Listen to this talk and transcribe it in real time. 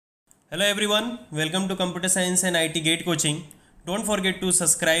Hello everyone, welcome to Computer Science and IT Gate Coaching. Don't forget to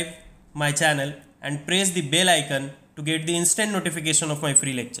subscribe my channel and press the bell icon to get the instant notification of my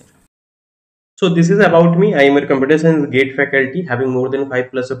free lecture. So this is about me. I am a computer science gate faculty having more than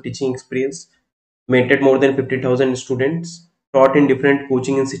 5 plus of teaching experience, mentored more than 50,000 students, taught in different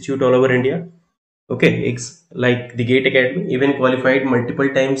coaching institute all over India. Okay, it's like the Gate Academy, even qualified multiple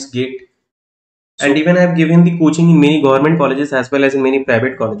times Gate, and even I have given the coaching in many government colleges as well as in many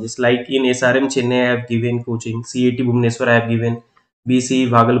private colleges. Like in SRM Chennai, I have given coaching. CAT Bhubaneswar, I have given. BC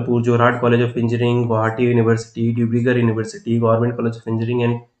Bhagalpur, Jorhat College of Engineering, Guwahati University, Dibrugarh University, Government College of Engineering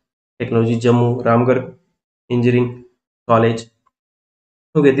and Technology, Jammu, Ramgarh Engineering College.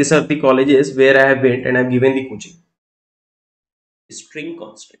 Okay, these are the colleges where I have went and I have given the coaching. String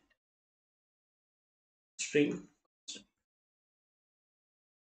constant. String.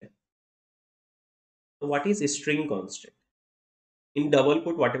 So what is a string constant? In double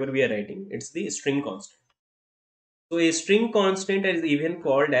quote, whatever we are writing, it's the string constant. So a string constant is even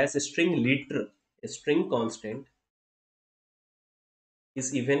called as a string literal. A string constant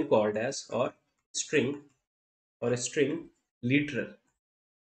is even called as string or a string literal.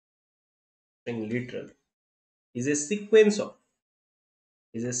 String literal is a sequence of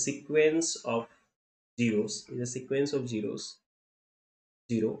is a sequence of zeros is a sequence of zero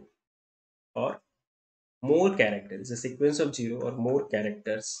or more characters. Is a sequence of zero or more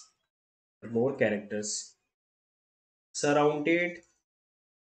characters surrounded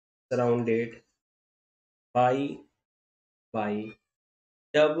surrounded by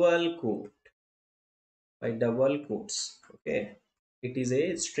double quote double quotes. Okay, it is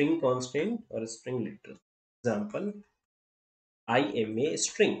a string constant or a string literal. Example, I am a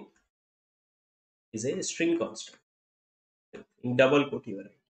string is a string constant in double quote you are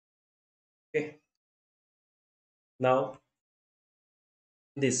right. Okay, now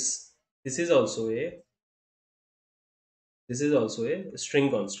this this is also a string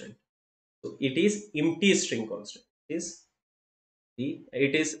constant. So it is empty string constant. It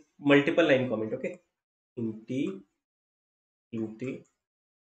is multiple line comment. Okay, empty string.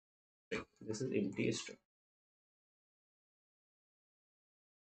 This is empty string.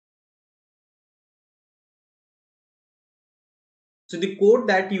 So the code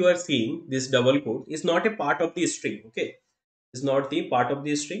that you are seeing, this double quote, is not a part of the string. Okay, is not the part of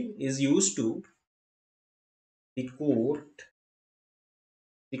the string. Is used to the quote.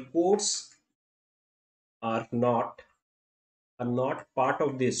 The quotes are not part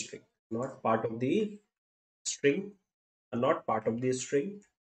of the string. Not part of the string. Are not part of the string,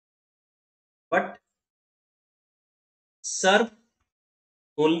 but serve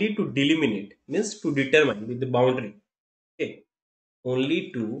only to delimitate, means to determine with the boundary. Okay,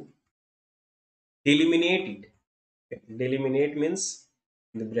 only to delimitate it. Okay. Delimitate means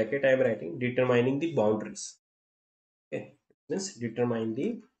in the bracket I am writing determining the boundaries. Okay, means determine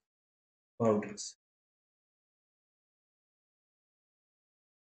the boundaries.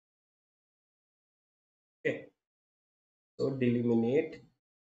 Okay, so delimitate.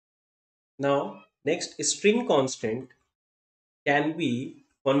 Now next, string constant can be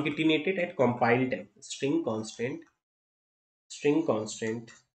concatenated at compile time. String constant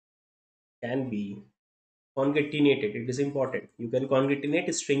can be concatenated. It is important. You can concatenate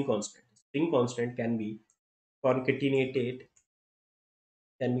a string constant. String constant concatenated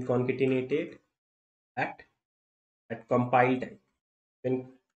can be concatenated at compile time. When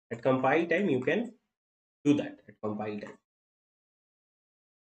at compile time you can do that at compile time.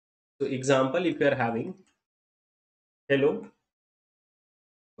 So example, if you are having hello,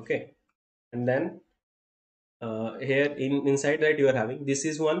 okay, and then here inside that you are having, this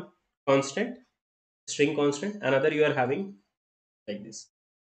is one constant, string constant, another you are having like this.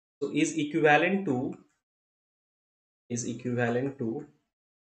 So is equivalent to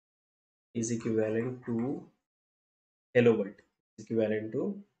hello world, equivalent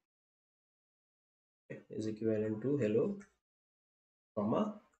to hello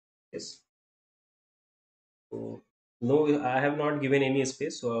comma yes. So no, I have not given any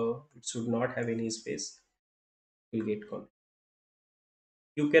space, so it should not have any space. Will get con.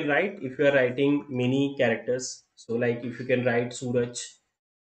 You can write if you are writing many characters. So like if you can write Suraj,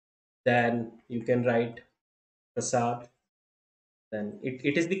 then you can write Prasad. Then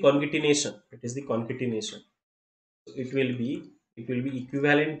it is the concatenation. It is the concatenation. So it will be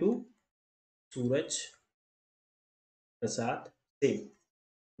equivalent to Suraj, Prasad, same,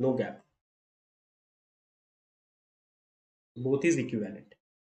 no gap. Both is equivalent.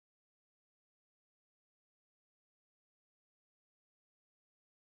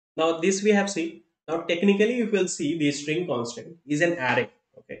 Now this we have seen. Now technically you will see the string constant is an array.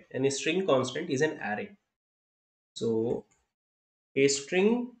 Okay, and a string constant is an array. So a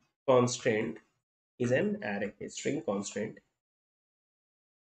string constant is an array. A string constant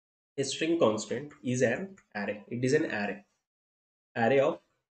is an array. It is an array. Array of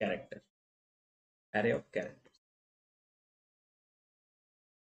character. Array of characters.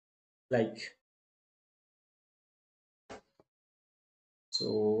 Like,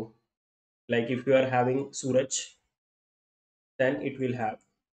 so like if you are having Suraj, then it will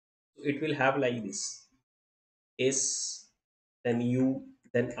have like this: S, then U,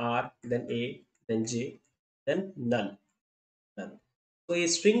 then R, then A, then J, then null. Null. So a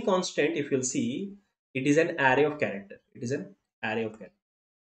string constant, if you'll see, it is an array of character. It is an array of character.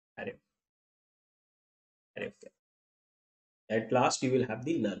 Array, array of character. At last you will have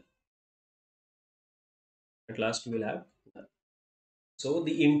the null. At last you will have null. So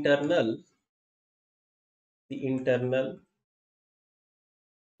the internal, the internal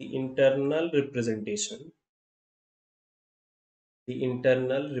representation, the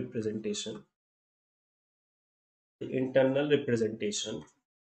internal representation, the internal representation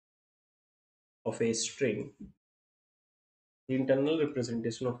of a string, the internal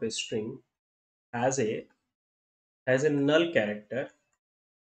representation of a string has a has a null character,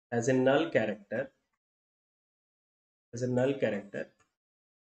 has a null character, has a null character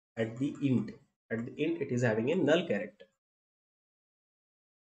at the int. At the int, it is having a null character.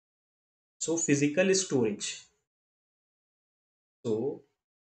 So physical storage. So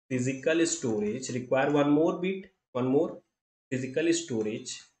physical storage require one more bit, one more physical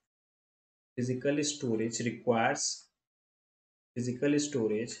storage. Physical storage requires physical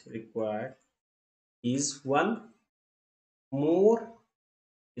storage required is more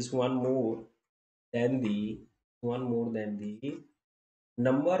one more than the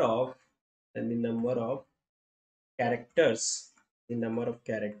number of characters, the number of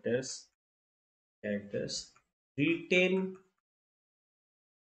characters retain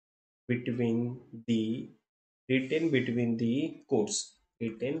between the between the quotes,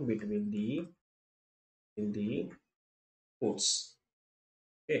 written between the in the quotes.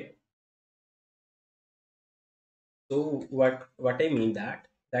 Okay, so what I mean that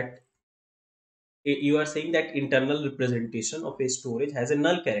you are saying that internal representation of a storage has a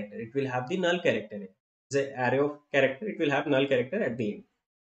null character. It will have the null character. It's an array of character. It will have null character at the end,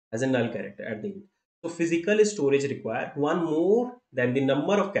 as a null character at the end. So physical storage require one more than the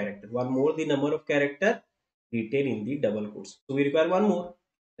number of character. One more the number of character written in the double quotes. So we require one more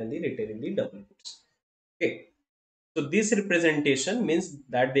than the written in the double quotes. Okay. So this representation means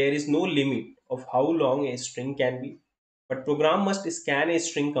that there is no limit of how long a string can be, but program must scan a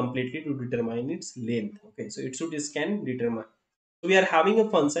string completely to determine its length. Okay, so it should scan determine. So we are having a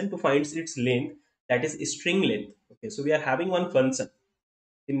function to find its length, that is string length. Okay, so we are having one function.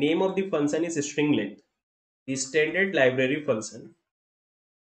 The name of the function is string length. The standard library function,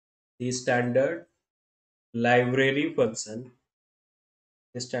 the standard library function,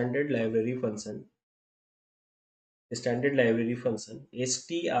 the standard library function, the standard library function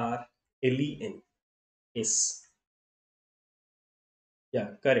strlen s, yeah,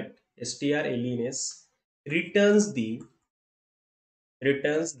 correct, strlen returns the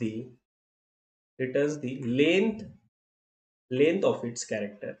returns the returns the length of its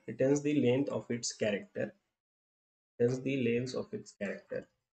character, returns the length of its character, returns the length of its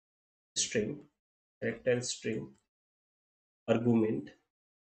string character string argument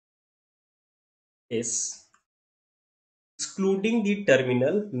s, excluding the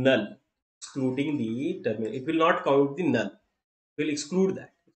terminal null, excluding the terminal, it will not count the null, it will exclude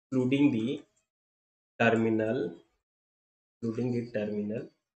that, excluding the terminal, excluding the terminal.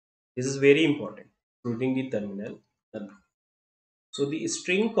 This is very important, excluding the terminal null. So the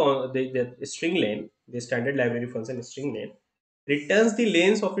the string length, the standard library function string length, returns the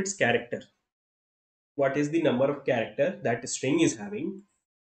length of its character. What is the number of character that string is having,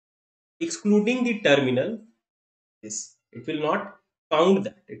 excluding the terminal. This it will not count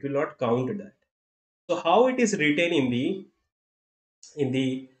that. It will not count that. So how it is written in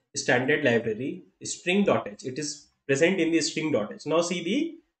the standard library string.h? It is present in the string.h. Now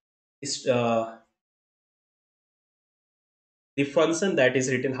see the function that is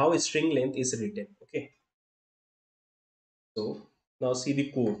written, how string length is written. Okay, so now see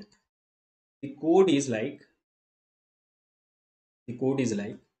the code. The code is like the code is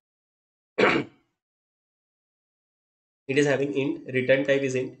like it is having int, return type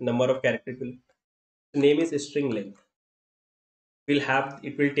is int, number of character will, name is string length.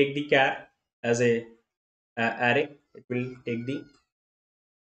 It will take the char as a array. It will take the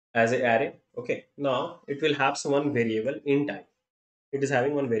as a array. Okay, now it will have some one variable int type. It is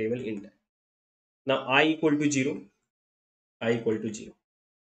having one variable int. Now I equal to 0, I equal to 0.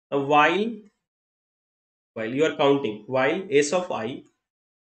 Now while you are counting, while s of I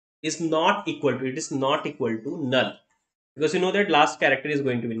is not equal to, it is not equal to null, because you know that last character is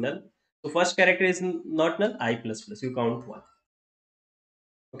going to be null. So first character is not null, I plus plus, you count 1.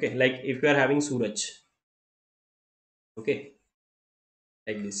 Okay, like if you are having Suraj, okay,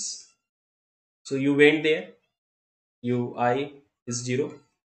 like this. So you went there, you I is 0,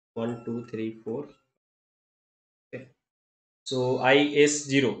 1 2 3 4. Okay, so I is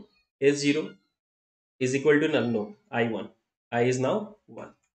 0, is 0 is equal to null, no, I 1, I is now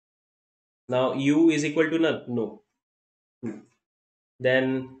 1. Now u is equal to null, no, 2.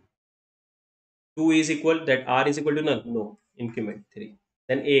 Then 2 is equal, that r is equal to null, no, increment 3.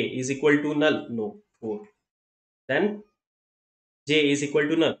 Then a is equal to null, no, 4. Then j is equal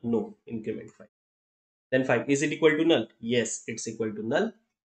to null, no, increment 5. Then 5, is it equal to null? Yes, it's equal to null,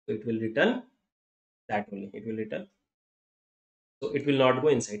 so it will return that only, it will return. So it will not go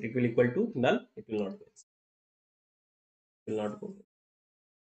inside, it will equal to null, it will not go inside, it will not go.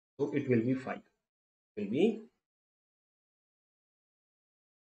 So it will be 5, it will be,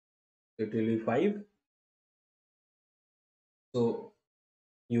 it will be 5. So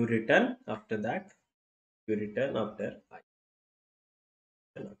you return after that, you return after I,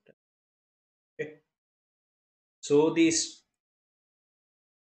 and after. Okay, so this,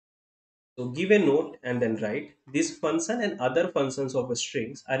 so give a note and then write this function and other functions of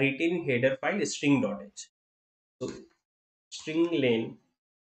strings are written in header file string.h. So string len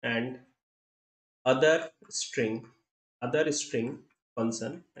and other string, other string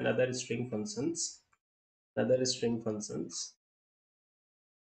function and other string functions, other string functions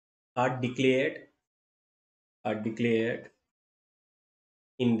are declared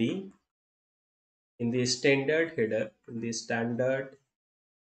in the standard header, in the standard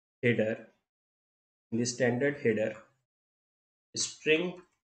header, in the standard header string.h,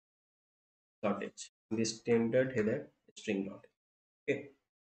 in the standard header string.h. Okay,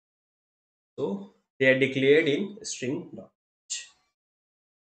 so they are declared in string.h.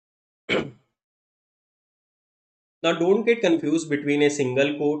 Now don't get confused between a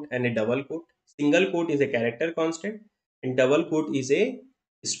single quote and a double quote. Single quote is a character constant and double quote is a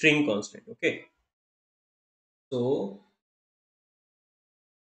string constant. Okay, so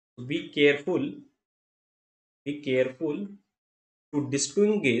be careful to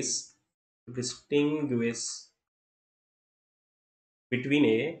distinguish between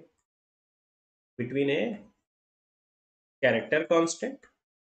a character constant,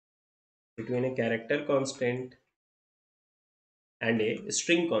 between a character constant and a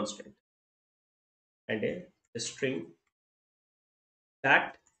string constant, and a string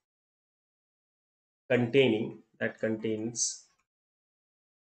that contains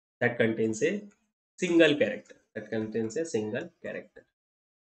a single character, that contains a single character.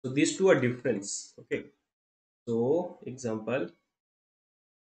 So these two are different. Okay, so example,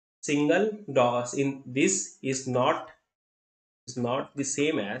 single DOS in this is not the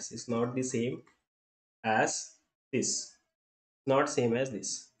same as, is not the same as this, not same as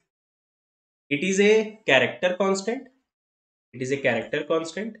this. It is a character constant, it is a character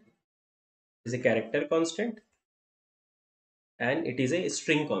constant, it is a character constant, and it is a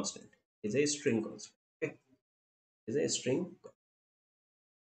string constant, it is a string constant. Okay, it is a string.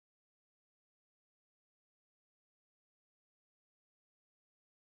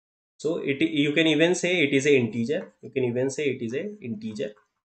 So it, you can even say it is a integer, you can even say it is a integer,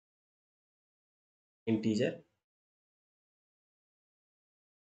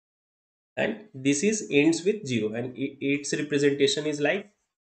 and this is ends with 0, and its representation is like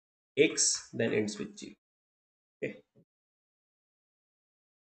x, then ends with 0.